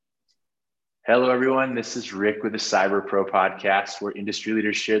Hello, everyone. This is Rick with the Cyber Pro podcast, where industry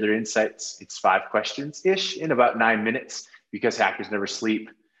leaders share their insights. It's 5 questions-ish in about 9 minutes because hackers never sleep.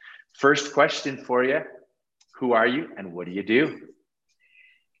 First question for you. Who are you and what do you do?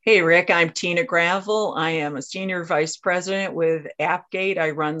 Hey, Rick, I'm Tina Gravel. I am a senior vice president with AppGate.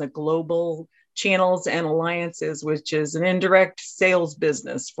 I run the global channels and alliances, which is an indirect sales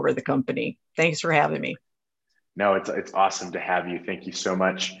business for the company. Thanks for having me. No, it's awesome to have you. Thank you so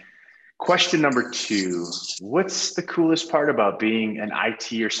much. Question number 2, what's the coolest part about being an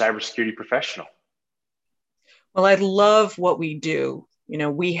IT or cybersecurity professional? Well, I love what we do.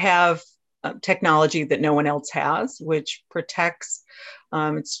 We have technology that no one else has, which protects.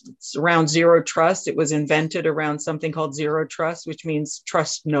 It's around zero trust. It was invented around something called zero trust, which means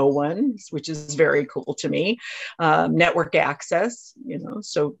trust no one, which is very cool to me. Network access,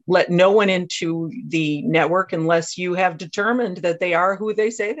 so let no one into the network unless you have determined that they are who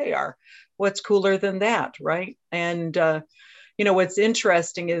they say they are. What's cooler than that, right? And what's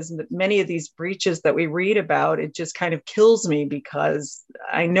interesting is that many of these breaches that we read about, it just kind of kills me because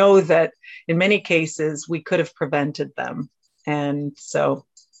I know that in many cases we could have prevented them. And so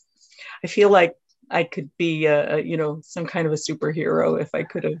I feel like I could be, some kind of a superhero if I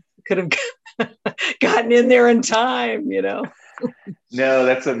could have gotten in there in time, No,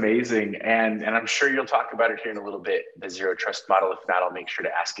 that's amazing. And I'm sure you'll talk about it here in a little bit, the zero trust model. If not, I'll make sure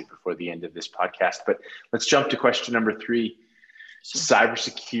to ask it before the end of this podcast. But let's jump to question number 3.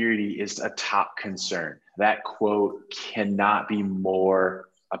 Cybersecurity is a top concern. That quote cannot be more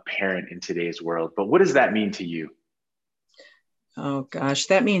apparent in today's world. But what does that mean to you? Oh gosh,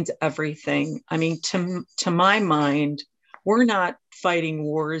 that means everything. I mean, to my mind, we're not fighting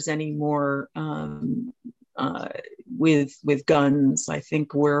wars anymore with guns. I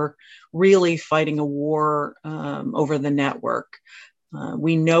think we're really fighting a war over the network.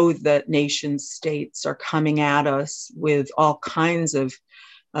 We know that nation states are coming at us with all kinds of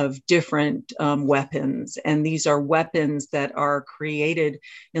different weapons. And these are weapons that are created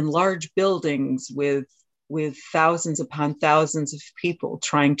in large buildings with thousands upon thousands of people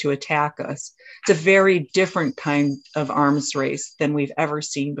trying to attack us. It's a very different kind of arms race than we've ever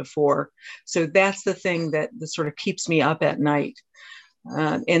seen before. So that's the thing that sort of keeps me up at night.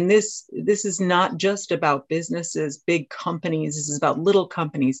 And this is not just about businesses, big companies. This is about little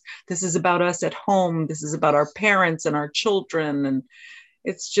companies. This is about us at home. This is about our parents and our children. And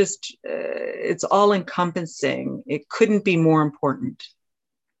it's just, it's all encompassing. It couldn't be more important.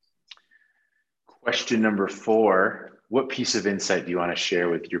 Question number 4, what piece of insight do you want to share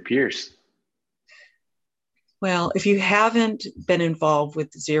with your peers? Well, if you haven't been involved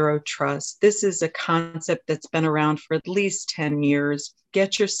with zero trust, this is a concept that's been around for at least 10 years.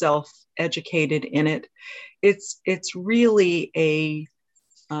 Get yourself educated in it. It's really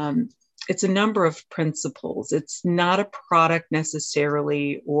it's a number of principles. It's not a product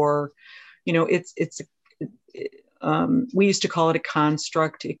necessarily, or, we used to call it a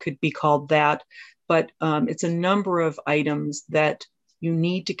construct. It could be called that, but it's a number of items that you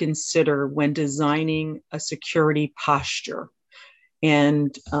need to consider when designing a security posture.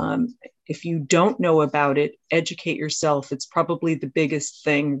 And if you don't know about it, educate yourself. It's probably the biggest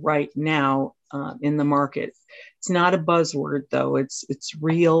thing right now in the market. It's not a buzzword, though. It's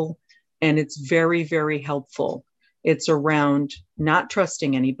real, and it's very, very helpful. It's around not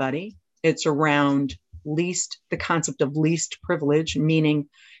trusting anybody. It's around the concept of least privilege, meaning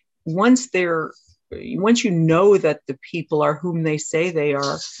once you know that the people are whom they say they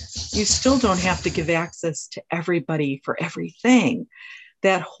are, you still don't have to give access to everybody for everything.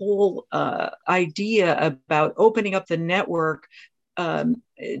 That whole idea about opening up the network to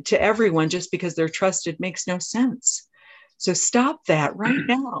everyone just because they're trusted makes no sense. So stop that right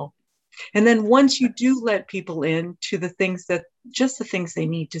now. And then once you do let people in to the things they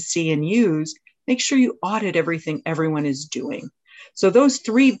need to see and use, make sure you audit everything everyone is doing. So those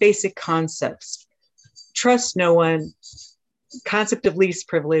 3 basic concepts: trust no one, concept of least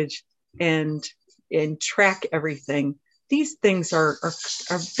privilege, and track everything. These things are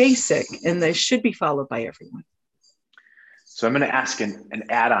basic, and they should be followed by everyone. So I'm going to ask an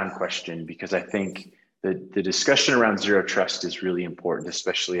add-on question, because I think the discussion around zero trust is really important,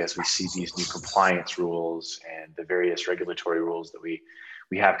 especially as we see these new compliance rules and the various regulatory rules that we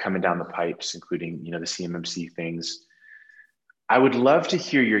have coming down the pipes, including the CMMC things. I would love to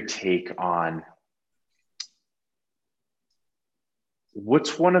hear your take on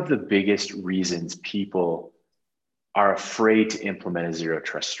what's one of the biggest reasons people are afraid to implement a zero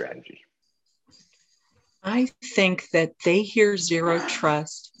trust strategy. I think that they hear zero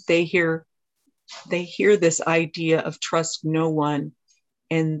trust. They hear this idea of trust no one,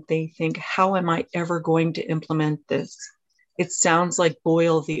 and they think, how am I ever going to implement this? It sounds like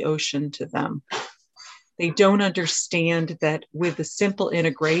boil the ocean to them. They don't understand that with a simple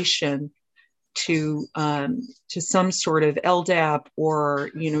integration to some sort of LDAP or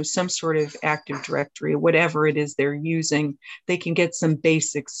some sort of Active Directory, whatever it is they're using, they can get some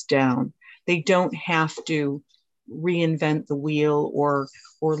basics down. They don't have to reinvent the wheel or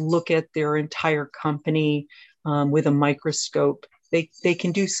look at their entire company with a microscope. They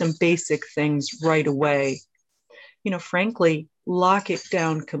can do some basic things right away. Frankly, lock it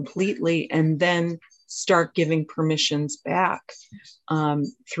down completely and then start giving permissions back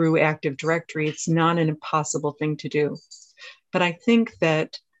through Active Directory. It's not an impossible thing to do. But I think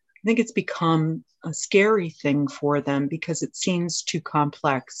it's become a scary thing for them because it seems too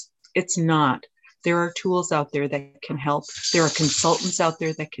complex. It's not. There are tools out there that can help. There are consultants out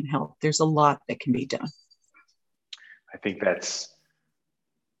there that can help. There's a lot that can be done. I think that's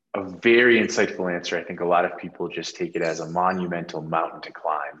a very insightful answer. I think a lot of people just take it as a monumental mountain to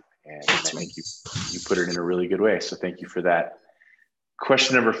climb. And I think you put it in a really good way. So thank you for that.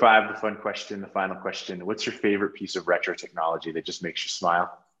 Question number 5, the fun question, the final question. What's your favorite piece of retro technology that just makes you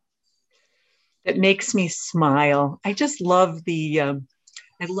smile? That makes me smile. I just love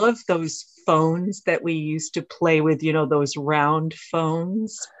I love those phones that we used to play with, those round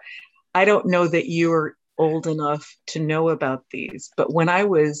phones. I don't know that you are old enough to know about these, but when I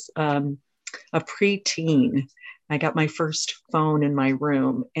was a preteen, I got my first phone in my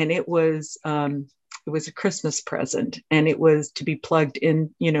room, and it was a Christmas present, and it was to be plugged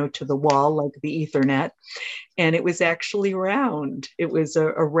in, to the wall like the Ethernet, and it was actually round. It was a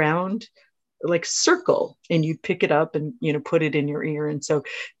round like circle, and you'd pick it up and put it in your ear. And so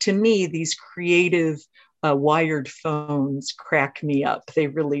to me, these creative wired phones crack me up. They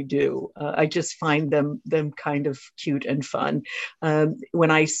really do. I just find them kind of cute and fun. When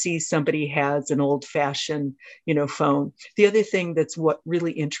I see somebody has an old-fashioned, phone. The other thing that's what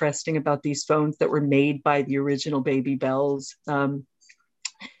really interesting about these phones that were made by the original Baby Bells,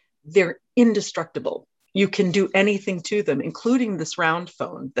 they're indestructible. You can do anything to them, including this round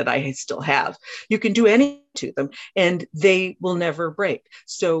phone that I still have. You can do anything to them, and they will never break.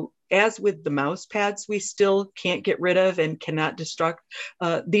 So as with the mouse pads we still can't get rid of and cannot destruct,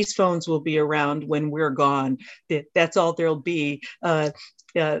 these phones will be around when we're gone. That's all there'll be. The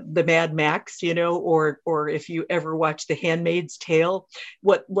Mad Max, or if you ever watch The Handmaid's Tale,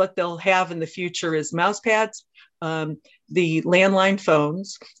 what they'll have in the future is mouse pads, the landline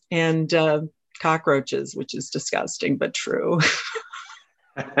phones, and cockroaches, which is disgusting but true.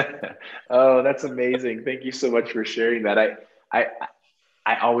 Oh, that's amazing. Thank you so much for sharing that.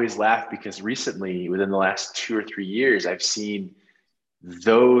 I always laugh because recently, within the last 2 or 3 years, I've seen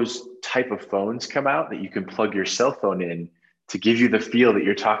those type of phones come out that you can plug your cell phone in to give you the feel that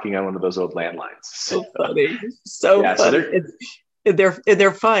you're talking on one of those old landlines. So funny. So yeah, funny. So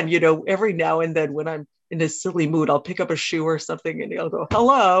they're fun. Every now and then when I'm in a silly mood, I'll pick up a shoe or something and I'll go,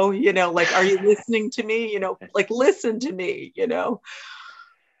 hello, like, are you listening to me? Like, listen to me,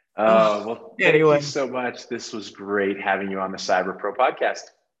 Well, thank you so much. This was great having you on the Cyber Pro podcast.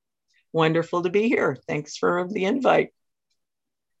 Wonderful to be here. Thanks for the invite.